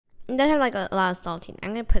It does have like a lot of salty.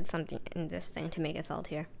 I'm gonna put something in this thing to make it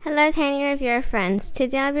saltier. Hello, tiny reviewer friends.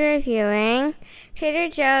 Today I'll be reviewing Trader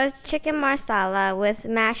Joe's chicken marsala with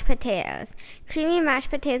mashed potatoes. Creamy mashed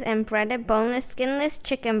potatoes and breaded boneless, skinless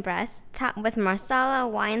chicken breasts topped with marsala,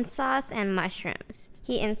 wine sauce, and mushrooms.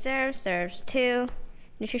 Heat and serves 2.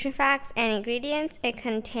 Nutrition facts and ingredients. It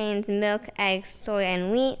contains milk, eggs, soy,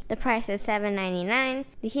 and wheat. The price is $7.99.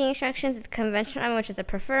 The heating instructions is conventional oven, which is the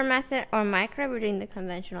preferred method, or microwave. We're doing the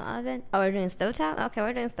conventional oven. Oh, we're doing stovetop? Okay,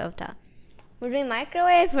 we're doing stovetop. We're doing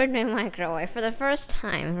microwave? We're doing microwave for the first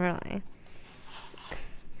time, really.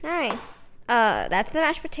 Alright. That's the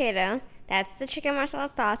mashed potato. That's the chicken marsala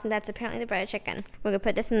sauce, and that's apparently the breaded chicken. We're gonna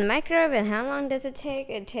put this in the microwave, and how long does it take?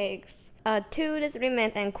 It takes 2 to 3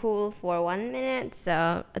 minutes and cool for 1 minute,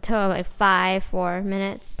 so a total of like 4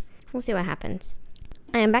 minutes. We'll see what happens.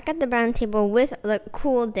 I am back at the brown table with the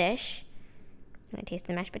cool dish. I'm gonna taste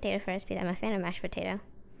the mashed potato first because I'm a fan of mashed potato.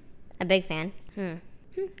 A big fan.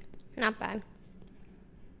 Not bad.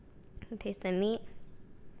 I'll taste the meat.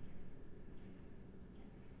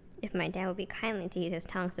 If my dad would be kindly to use his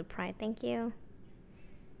tongs to pry, thank you.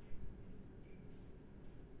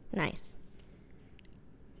 Nice.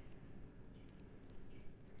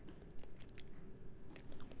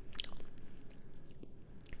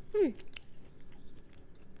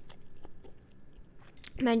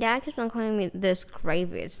 My dad keeps on calling me this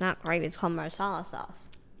gravy. It's not gravy, it's called Marsala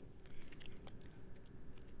sauce.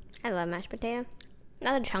 I love mashed potato.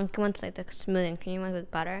 Not the chunky ones, like the smooth and creamy ones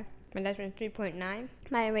with butter. My dad's rating 3.9.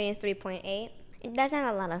 My rating is 3.8. It does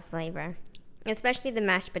have a lot of flavor, especially the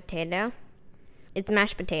mashed potato. It's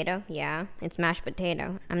mashed potato, yeah, it's mashed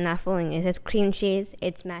potato. I'm not fooling you. It says cream cheese.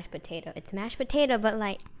 It's mashed potato. It's mashed potato, but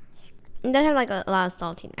like, it does have like a lot of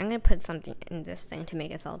salty. I'm gonna put something in this thing to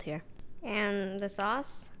make it saltier. And the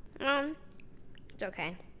sauce, it's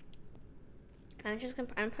okay. I'm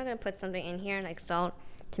probably gonna put something in here like salt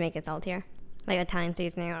to make it saltier, like Italian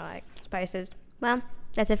seasoning or like spices. Well,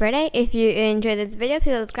 that's it for today. If you enjoyed this video,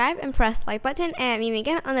 please subscribe and press the like button and meet me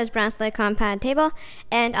again on this brown silicone pad table.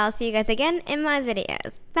 And I'll see you guys again in my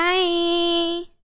videos. Bye!